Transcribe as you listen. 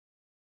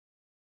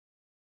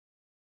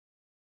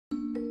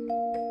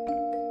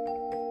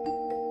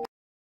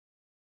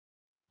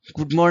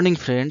Good morning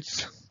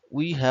friends.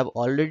 We have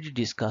already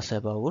discussed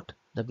about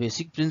the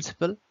basic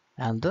principle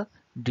and the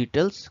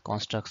details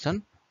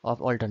construction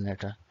of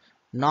alternator.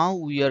 Now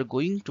we are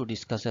going to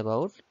discuss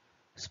about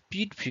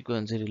speed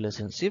frequency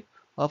relationship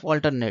of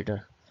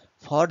alternator.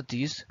 For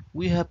this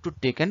we have to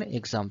take an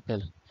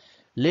example.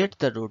 Let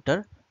the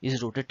rotor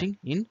is rotating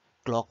in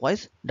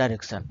clockwise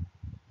direction.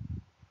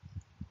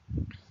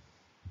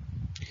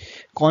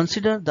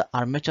 Consider the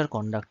armature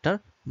conductor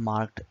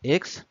marked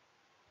X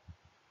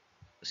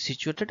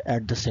situated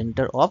at the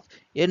center of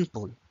N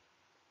pole.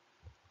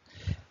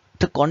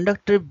 The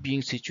conductor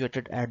being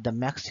situated at the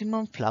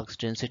maximum flux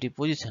density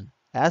position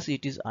as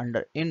it is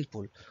under N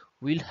pole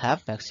will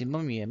have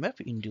maximum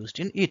EMF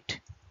induced in it.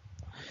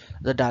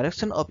 The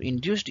direction of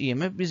induced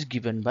EMF is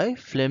given by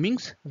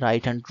Fleming's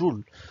right hand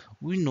rule.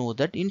 We know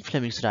that in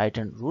Fleming's right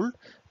hand rule,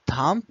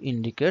 thumb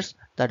indicates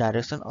the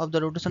direction of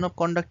the rotation of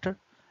conductor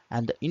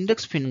and the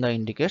index finger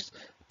indicates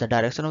the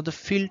direction of the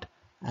field,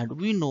 and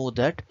we know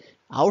that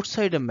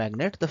outside a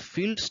magnet the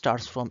field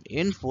starts from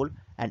N pole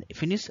and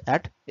finishes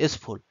at S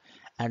pole,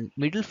 and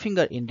middle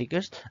finger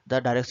indicates the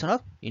direction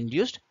of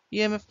induced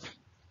EMF.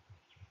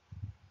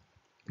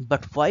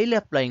 But while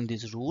applying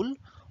this rule,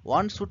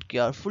 one should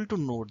careful to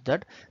note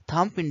that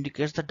thumb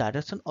indicates the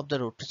direction of the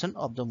rotation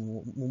of the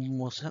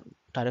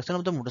direction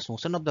of the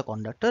motion of the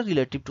conductor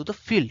relative to the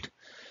field.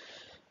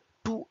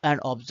 To an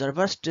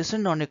observer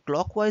stationed on a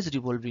clockwise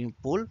revolving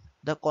pole,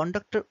 the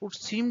conductor would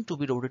seem to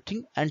be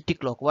rotating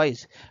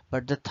anti-clockwise,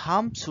 but the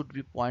thumb should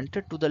be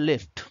pointed to the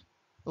left.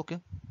 Okay,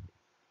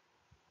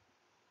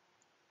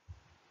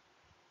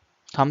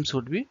 thumb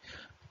should be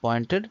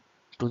pointed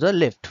to the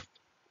left.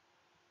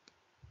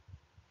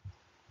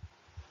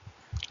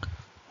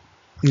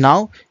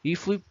 Now,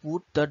 if we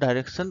put the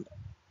direction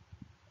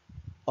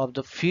of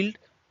the field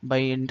by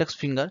index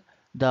finger,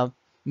 the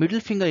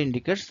middle finger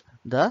indicates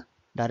the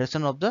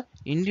direction of the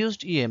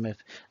induced EMF.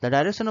 The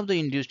direction of the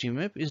induced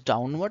EMF is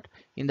downward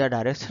in the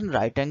direction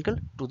right angle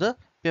to the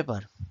paper.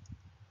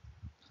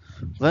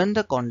 When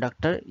the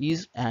conductor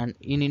is in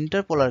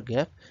interpolar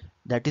gap,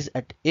 that is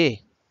at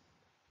A,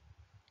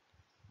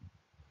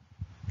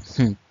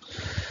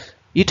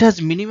 it has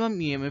minimum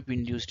EMF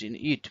induced in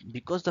it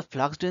because the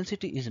flux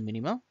density is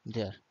minimum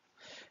there.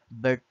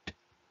 But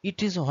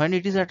it is when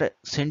it is at a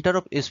center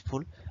of S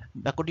pole,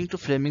 according to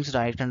Fleming's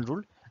right hand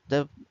rule,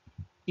 the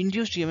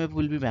induced EMF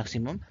will be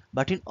maximum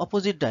but in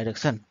opposite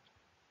direction.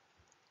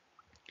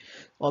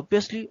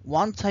 Obviously,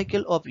 one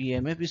cycle of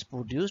EMF is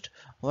produced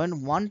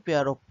when one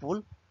pair of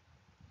pole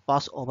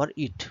pass over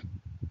it.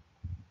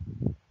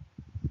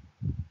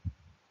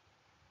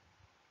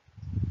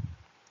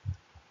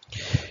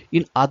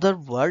 In other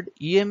words,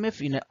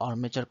 EMF in an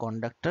armature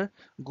conductor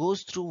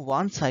goes through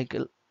one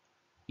cycle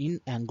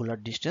in angular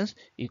distance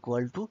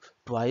equal to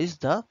twice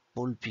the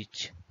pole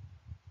pitch.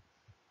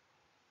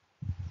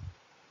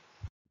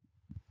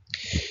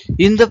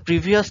 In the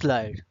previous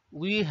slide,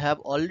 we have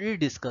already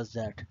discussed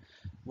that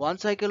one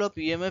cycle of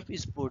EMF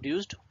is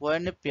produced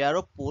when a pair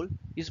of pole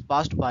is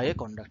passed by a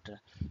conductor.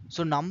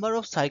 So number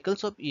of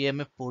cycles of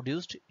EMF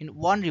produced in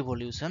one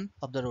revolution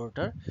of the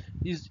rotor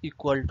is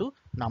equal to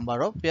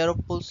number of pair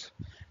of poles.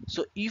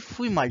 So if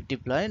we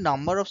multiply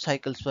number of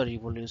cycles per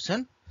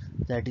revolution,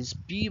 that is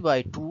P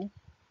by 2,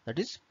 that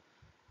is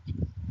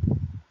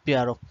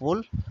pair of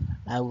pole,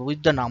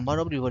 with the number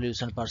of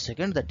revolution per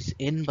second, that is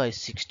N by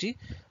 60,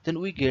 then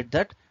we get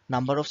that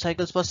number of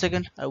cycles per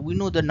second. We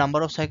know the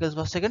number of cycles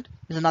per second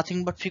is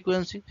nothing but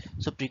frequency.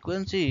 So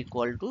frequency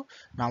equal to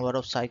number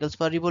of cycles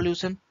per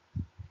revolution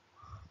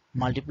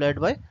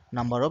multiplied by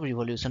number of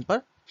revolution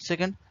per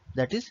second,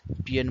 that is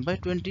Pn by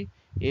 20.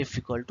 F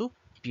equal to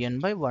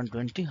Pn by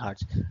 120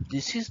 Hertz.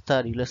 This is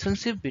the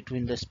relationship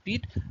between the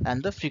speed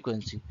and the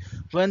frequency.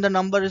 When the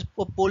number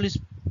of pole is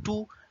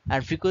 2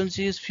 and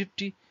frequency is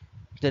 50,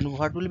 then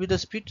what will be the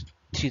speed?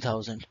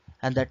 3000,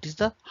 and that is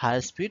the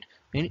highest speed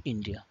in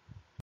India.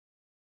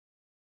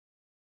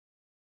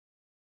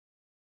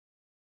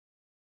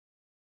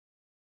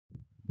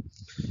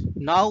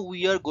 Now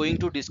we are going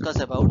to discuss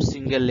about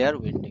single layer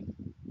winding.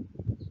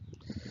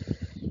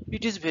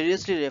 It is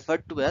variously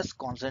referred to as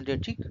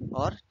concentric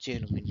or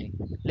chain winding.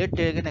 Let's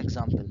take an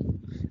example.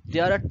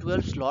 There are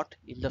 12 slots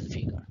in the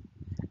figure.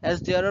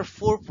 As there are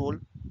 4 poles,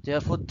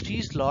 therefore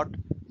 3 slots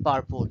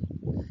per pole.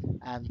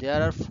 And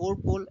there are 4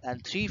 poles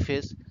and 3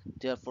 phases,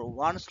 therefore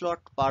 1 slot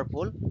per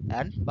pole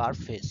and per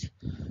phase.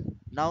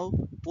 Now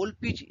pole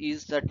pitch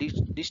is the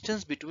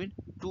distance between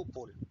two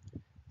poles,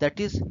 that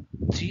is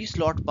 3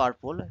 slot per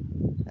pole.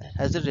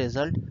 As a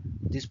result,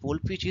 this pole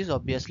pitch is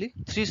obviously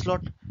 3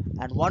 slot,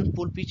 and one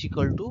pole pitch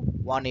equal to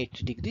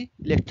 180-degree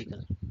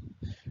electrical.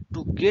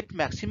 To get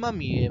maximum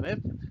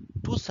EMF,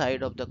 two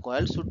sides of the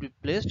coil should be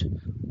placed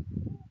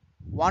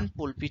one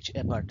pole pitch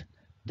apart.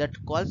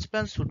 That coil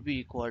span should be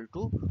equal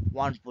to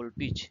one pole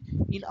pitch.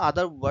 In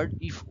other words,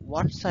 if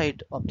one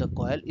side of the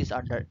coil is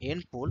under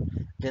N pole,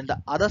 then the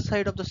other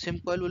side of the same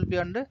coil will be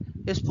under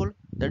S pole,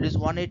 that is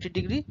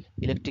 180-degree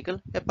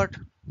electrical apart.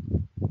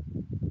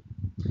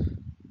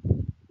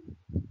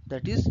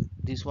 That is,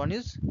 this one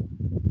is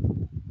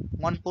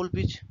one pole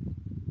pitch.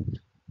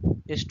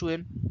 S to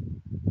N.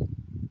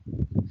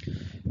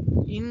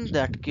 In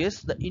that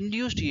case, the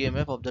induced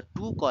EMF of the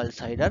two coil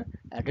sides are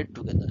added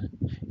together.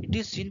 It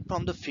is seen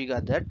from the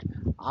figure that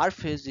R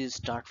phase is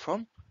start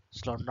from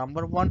slot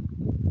number 1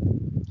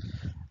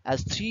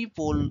 as 3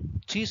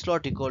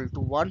 slot equal to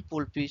 1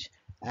 pole pitch,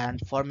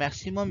 and for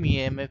maximum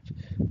EMF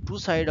two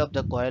side of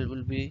the coil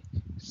will be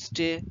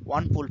stay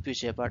 1 pole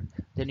pitch apart,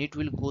 then it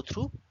will go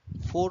through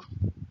 4,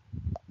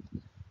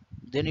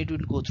 then it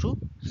will go through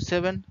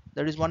 7,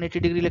 that is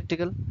 180-degree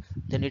electrical,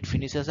 then it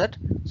finishes at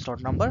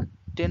slot number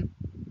 10.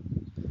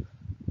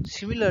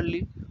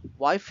 Similarly,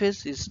 Y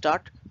phase is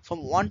start from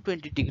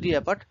 120-degree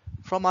apart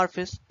from R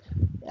phase.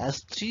 As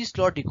 3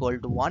 slot equal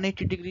to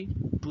 180-degree,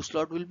 2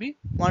 slot will be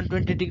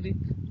 120-degree.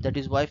 That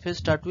is Y phase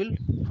start will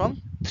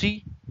from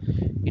 3.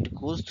 It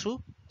goes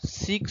through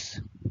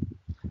 6.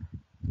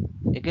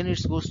 Again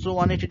it goes through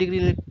 180-degree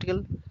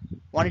electrical.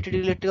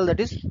 180-degree electrical, that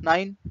is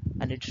 9,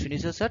 and it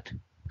finishes at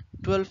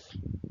 12.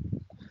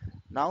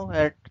 Now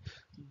at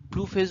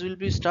blue phase will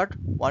be start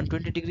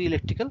 120-degree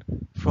electrical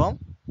from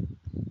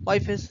Y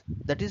phase,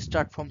 that is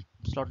start from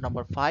slot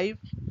number 5,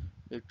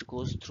 it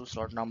goes through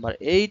slot number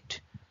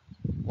 8,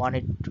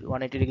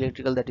 180 degree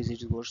electrical, that is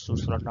it goes to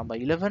slot number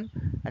 11,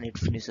 and it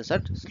finishes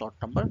at slot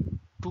number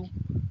 2.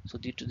 So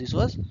this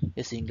was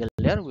a single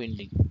layer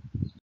winding.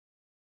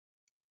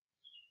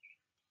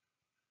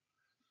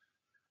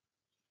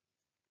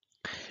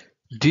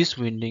 This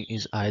winding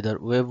is either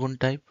wave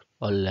wound type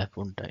or lap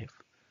wound type,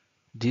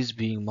 this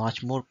being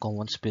much more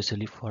common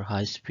especially for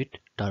high speed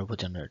turbo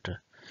generator.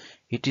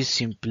 It is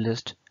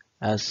simplest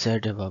as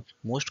said above,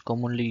 most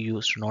commonly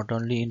used not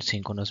only in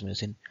synchronous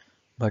machine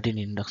but in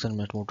induction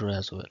motor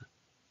as well.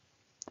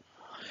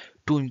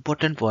 Two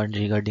important points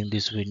regarding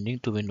this winding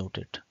to be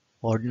noted.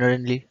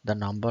 Ordinarily, the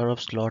number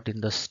of slots in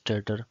the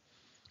stator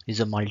is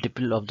a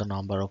multiple of the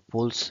number of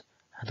poles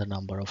and the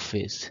number of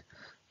phases.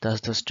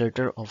 Thus, the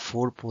stator of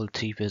 4-pole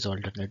 3-phase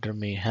alternator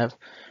may have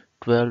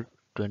 12,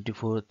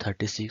 24,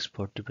 36,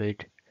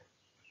 48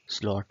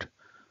 slots,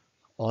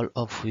 all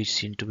of which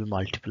seem to be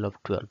multiple of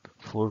 12,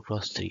 4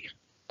 cross 3.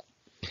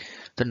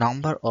 The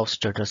number of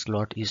stator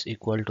slots is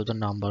equal to the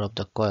number of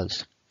the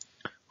coils,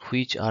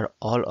 which are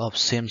all of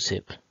same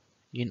shape.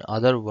 In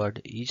other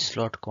words, each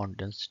slot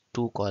contains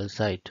two coil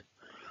sides,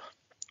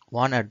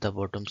 one at the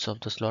bottoms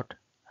of the slot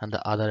and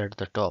the other at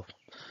the top.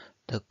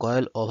 The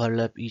coil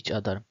overlap each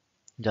other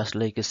just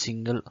like a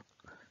single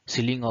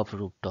ceiling of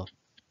rooftop.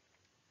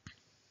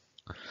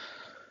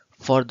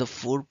 For the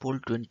 4-pole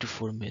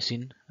 24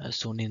 machine as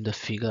shown in the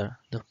figure,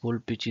 the pole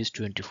pitch is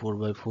 24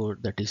 by 4,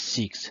 that is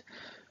 6.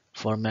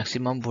 For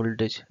maximum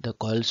voltage, the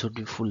coil should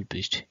be full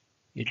pitched.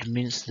 It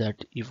means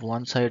that if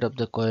one side of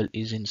the coil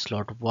is in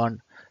slot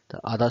 1, the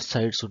other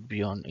side should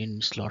be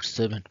in slot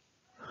 7.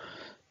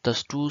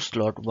 Thus two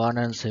slot 1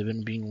 and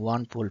 7 being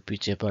 1 pole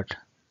pitch apart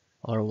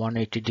or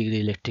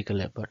 180-degree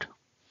electrical apart.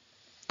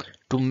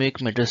 To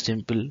make matters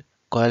simple,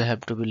 coil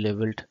have to be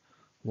labeled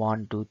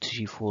 1, 2,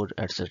 3, 4,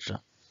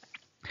 etc.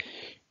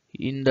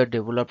 In the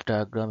developed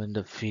diagram in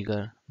the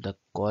figure, the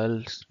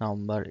coil's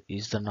number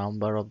is the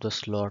number of the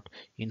slot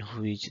in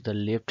which the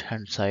left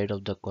hand side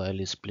of the coil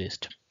is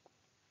placed.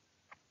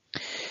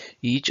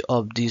 Each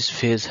of these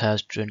phase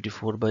has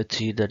 24 by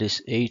 3, that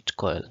is 8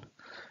 coil.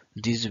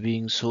 This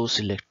being so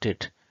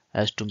selected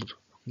as to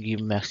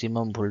give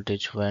maximum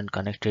voltage when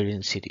connected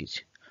in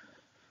series.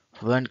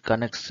 When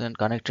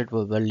connected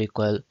properly,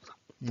 coil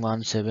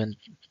 1, 7,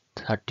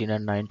 13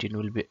 and 19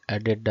 will be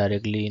added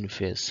directly in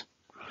phase.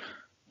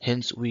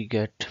 Hence we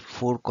get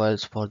 4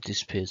 coils for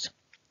this phase.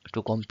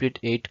 To complete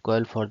 8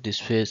 coil for this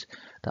phase,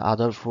 the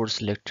other 4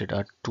 selected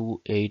are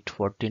 2, 8,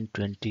 14,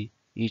 20,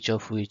 each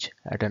of which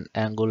at an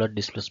angular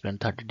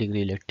displacement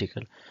 30-degree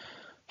electrical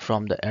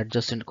from the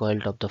adjacent coil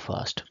of the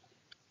first.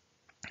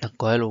 The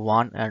coil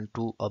 1 and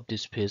 2 of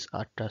this phase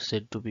are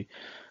said to be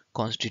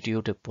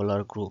constitute a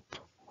polar group,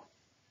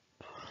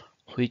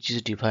 which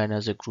is defined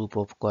as a group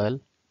of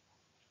coil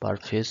per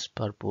phase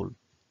per pole.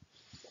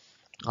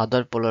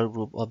 Other polar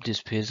group of this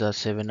phase are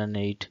 7 and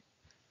 8,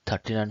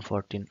 13 and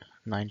 14,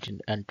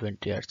 19 and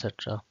 20,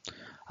 etc.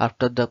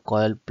 After the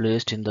coil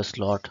placed in the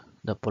slot,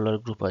 the polar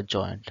group are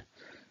joined.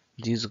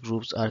 These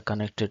groups are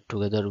connected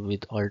together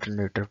with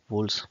alternator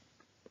poles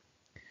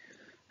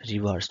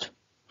reversed,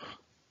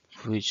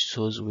 which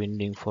shows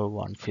winding for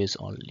one phase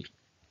only.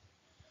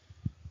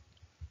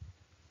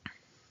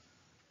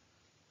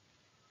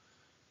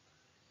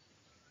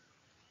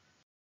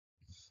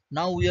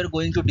 Now we are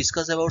going to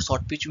discuss about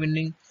short pitch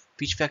winding,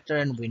 pitch factor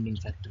and winding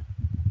factor.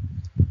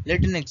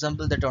 Let an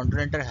example that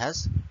alternator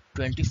has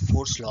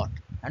 24 slot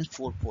and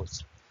 4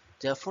 poles.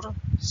 Therefore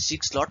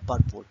 6 slot per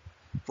pole.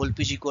 Pole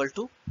pitch equal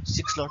to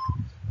 6 slot.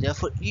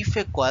 Therefore if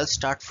a coil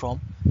start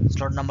from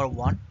slot number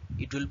 1,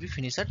 it will be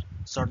finished at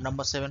slot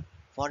number 7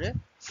 for a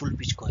full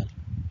pitch coil.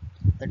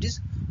 That is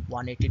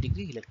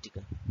 180-degree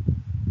electrical.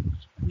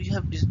 We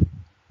have this.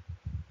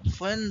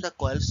 When the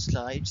coil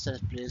slides are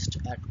placed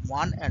at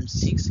 1 and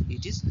 6,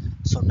 it is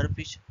shorter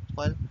pitch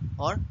coil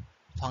or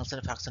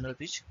fractional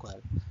pitch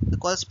coil. The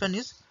coil span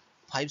is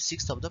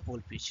 5/6 of the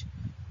pole pitch.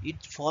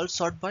 It falls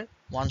short by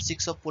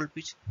 1/6 of pole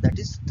pitch, that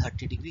is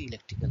 30°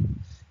 electrical.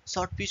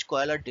 Short pitch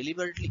coil are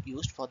deliberately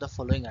used for the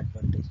following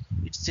advantage.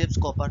 It saves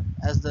copper,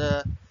 as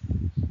the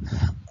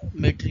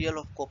material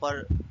of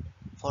copper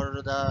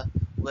for the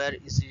wire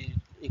is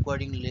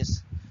requiring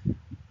less.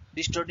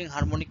 Distorting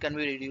harmonic can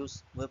be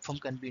reduced, waveform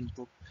can be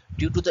improved.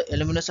 Due to the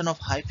elimination of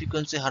high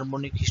frequency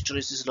harmonic,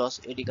 hysteresis loss,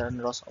 eddy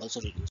current loss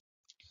also reduced.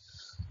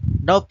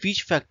 Now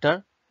pitch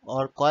factor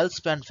or coil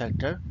span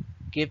factor,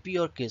 Kp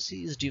or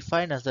Kc, is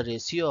defined as the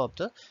ratio of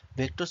the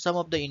vector sum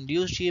of the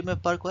induced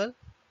EMF per coil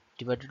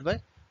divided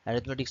by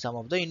arithmetic sum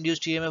of the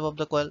induced EMF of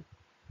the coil,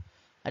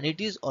 and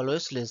it is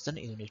always less than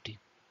unity.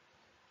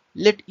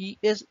 Let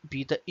Es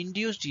be the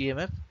induced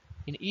EMF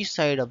in each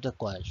side of the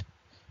coil.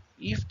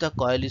 If the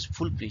coil is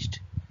full pitched,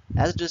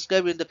 as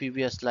described in the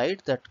previous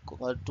slide, that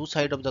two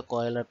sides of the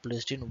coil are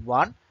placed in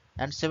 1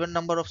 and 7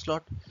 number of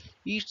slot.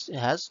 Each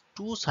has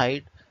two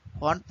sides,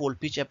 one pole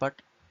pitch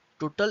apart.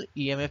 Total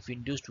EMF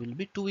induced will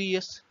be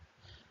 2Es.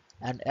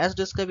 And as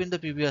described in the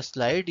previous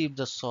slide, if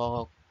the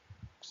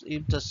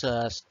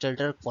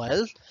stator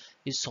coil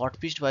is short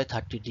pitched by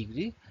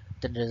 30°,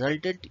 then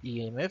resultant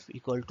EMF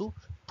equal to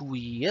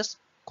 2Es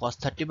cos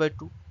 30 by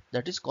 2,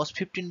 that is cos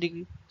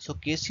 15°. So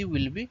Kc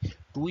will be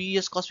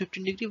 2Es cos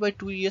 15° by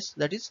 2Es,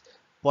 that is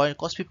point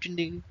cos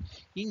 15°.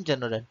 In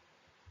general,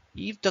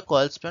 if the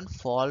coil span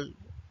fall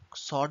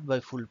short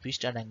by full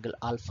pitched and angle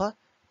alpha,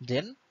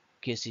 then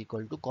Kc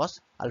equal to cos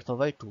alpha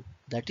by 2,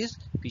 that is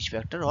pitch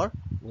factor or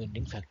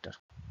winding factor.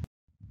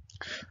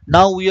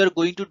 Now we are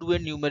going to do a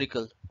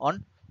numerical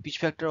on pitch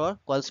factor or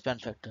coil span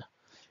factor.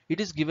 It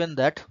is given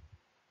that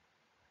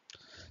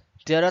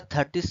there are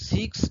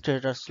 36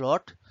 stator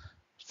slot,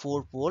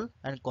 4 pole,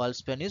 and coil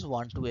span is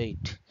 1 to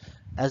 8.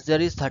 As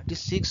there is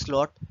 36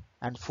 slot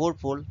and 4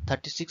 pole,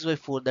 36 by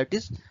 4, that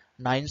is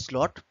 9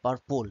 slot per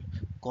pole.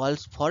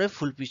 Coils for a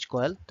full pitch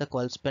coil, the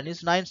coil span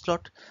is 9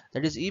 slot.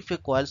 That is, if a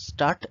coil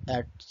start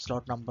at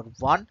slot number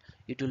 1,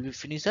 it will be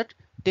finished at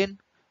 10.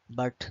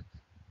 But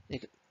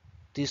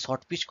the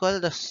short pitch coil,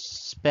 the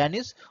span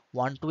is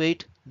 1 to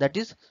 8, that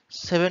is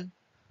 7.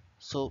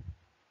 So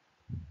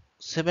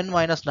 7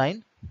 minus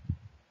 9,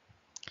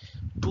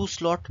 2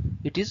 slot,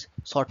 it is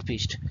short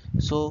pitched.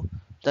 So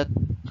the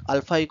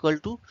alpha equal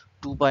to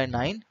 2 by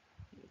 9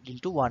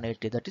 into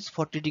 180, that is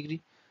 40°.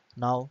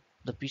 Now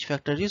the pitch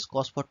factor is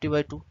cos 40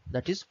 by 2,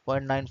 that is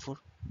 0.94.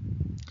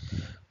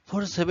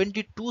 For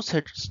 72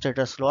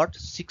 stator slot,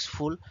 6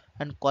 full,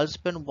 and coil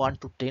span 1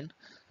 to 10,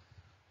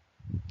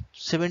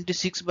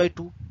 76 by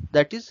 2,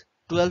 that is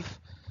 12.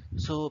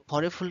 So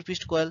for a full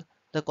pitched coil,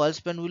 the coil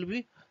span will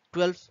be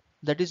 12.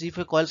 That is, if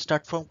a coil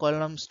start from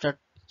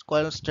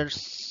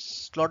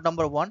slot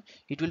number 1,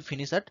 it will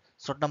finish at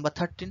slot number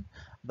 13.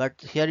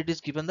 But here it is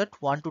given that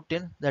 1 to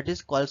 10, that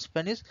is coil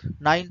span is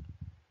 9.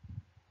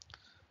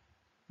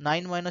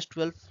 9 minus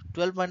 12,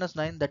 12 minus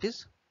 9, that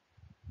is,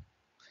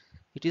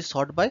 it is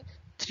short by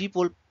 3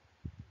 pole,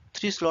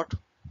 3 slot.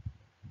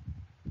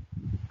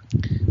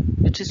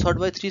 It is short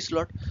by 3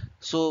 slot.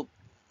 So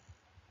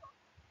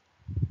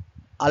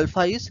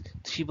alpha is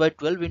 3 by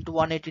 12 into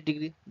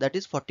 180°, that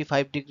is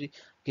 45°.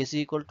 Kc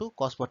equal to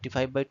cos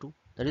 45 by 2,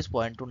 that is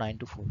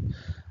 0.2924.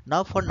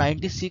 Now for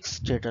 96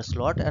 stator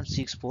slot and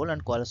 6 pole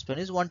and coil span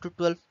is 1 to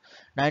 12.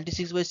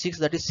 96 by 6,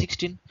 that is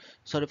 16.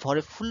 Sorry, for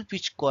a full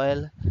pitch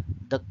coil,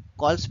 the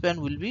coil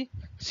span will be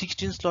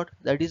 16 slot.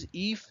 That is,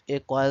 if a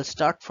coil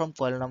start from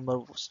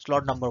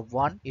slot number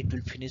 1, it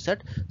will finish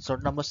at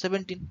slot number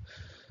 17.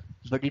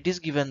 But it is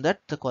given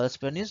that the coil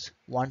span is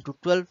 1 to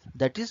 12,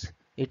 that is,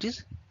 it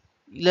is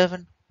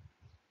 11.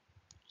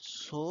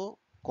 So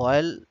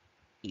coil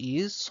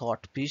is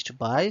short pitched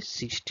by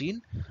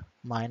 16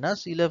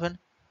 minus 11,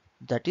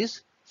 that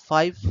is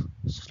 5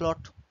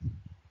 slot.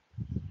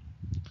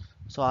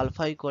 So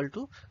alpha equal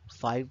to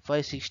 5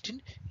 by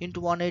 16 into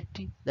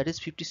 180, that is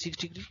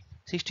 56°,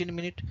 16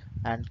 minute,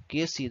 and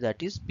Kc,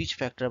 that is pitch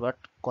factor but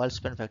coil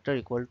span factor,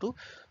 equal to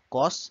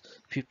cos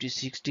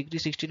 56°,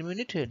 16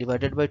 minute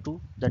divided by 2,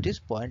 that is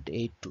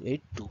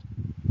 0.8282.